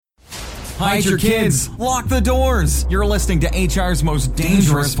hide your kids, lock the doors. You're listening to HR's most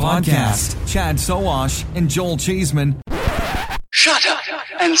dangerous podcast. Chad Sowash and Joel Cheeseman. Shut up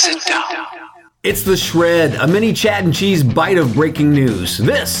and sit down. It's The Shred, a mini Chad and Cheese bite of breaking news.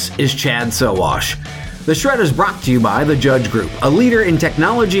 This is Chad Sowash. The Shred is brought to you by The Judge Group, a leader in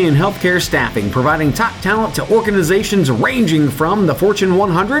technology and healthcare staffing, providing top talent to organizations ranging from the Fortune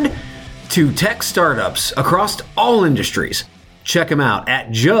 100 to tech startups across all industries. Check them out at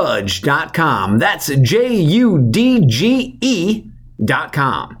judge.com. That's JUDGE.com.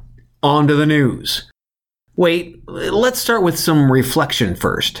 On to the news. Wait, let's start with some reflection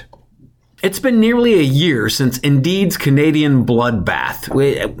first. It's been nearly a year since Indeed's Canadian bloodbath.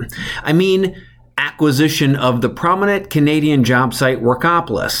 Acquisition of the prominent Canadian job site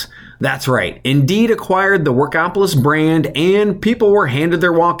Workopolis. That's right, Indeed acquired the Workopolis brand and people were handed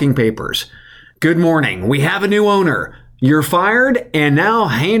their walking papers. Good morning, we have a new owner. You're fired and now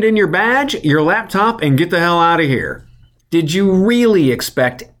hand in your badge, your laptop, and get the hell out of here. Did you really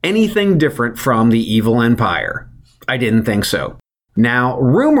expect anything different from the evil empire? I didn't think so. Now,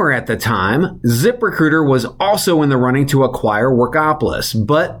 rumor at the time, ZipRecruiter was also in the running to acquire Workopolis,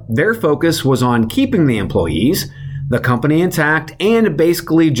 but their focus was on keeping the employees, the company intact, and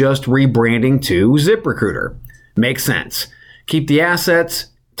basically just rebranding to ZipRecruiter. Makes sense. Keep the assets,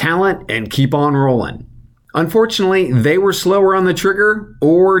 talent, and keep on rolling. Unfortunately, they were slower on the trigger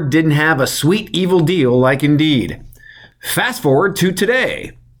or didn't have a sweet evil deal like Indeed. Fast forward to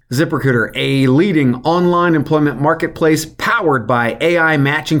today. ZipRecruiter, a leading online employment marketplace powered by AI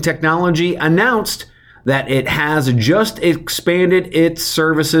matching technology, announced that it has just expanded its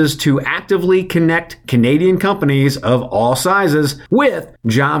services to actively connect Canadian companies of all sizes with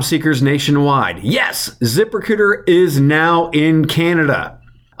job seekers nationwide. Yes, ZipRecruiter is now in Canada.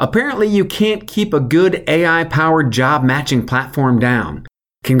 Apparently, you can't keep a good AI-powered job matching platform down.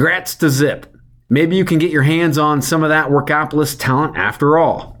 Congrats to Zip. Maybe you can get your hands on some of that Workopolis talent after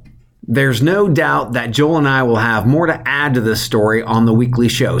all. There's no doubt that Joel and I will have more to add to this story on the weekly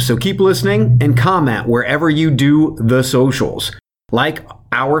show, so keep listening and comment wherever you do the socials, like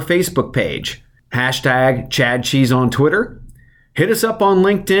our Facebook page, hashtag #ChadCheese on Twitter, hit us up on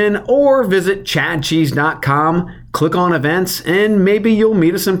LinkedIn, or visit chadcheese.com, click on events, and maybe you'll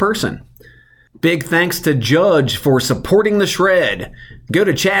meet us in person. Big thanks to Judge for supporting The Shred. Go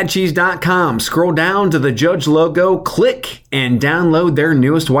to chadcheese.com, scroll down to the Judge logo, click, and download their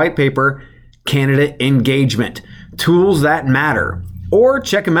newest white paper, Canada Engagement, Tools That Matter. Or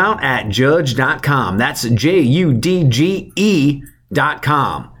check them out at judge.com. That's JUDGE.com.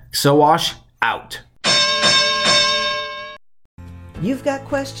 Sowash out. You've got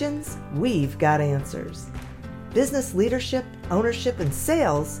questions, we've got answers. Business leadership, ownership, and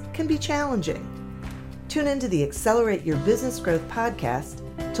sales can be challenging. Tune into the Accelerate Your Business Growth podcast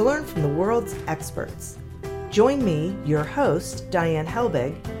to learn from the world's experts. Join me, your host, Diane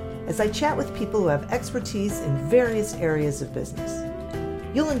Helbig, as I chat with people who have expertise in various areas of business.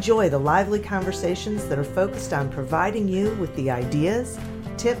 You'll enjoy the lively conversations that are focused on providing you with the ideas,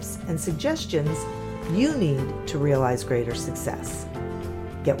 tips, and suggestions you need to realize greater success.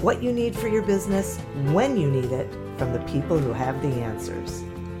 Get what you need for your business when you need it from the people who have the answers.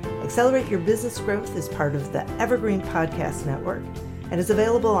 Accelerate Your Business Growth is part of the Evergreen Podcast Network and is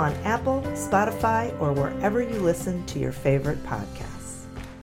available on Apple, Spotify, or wherever you listen to your favorite podcast.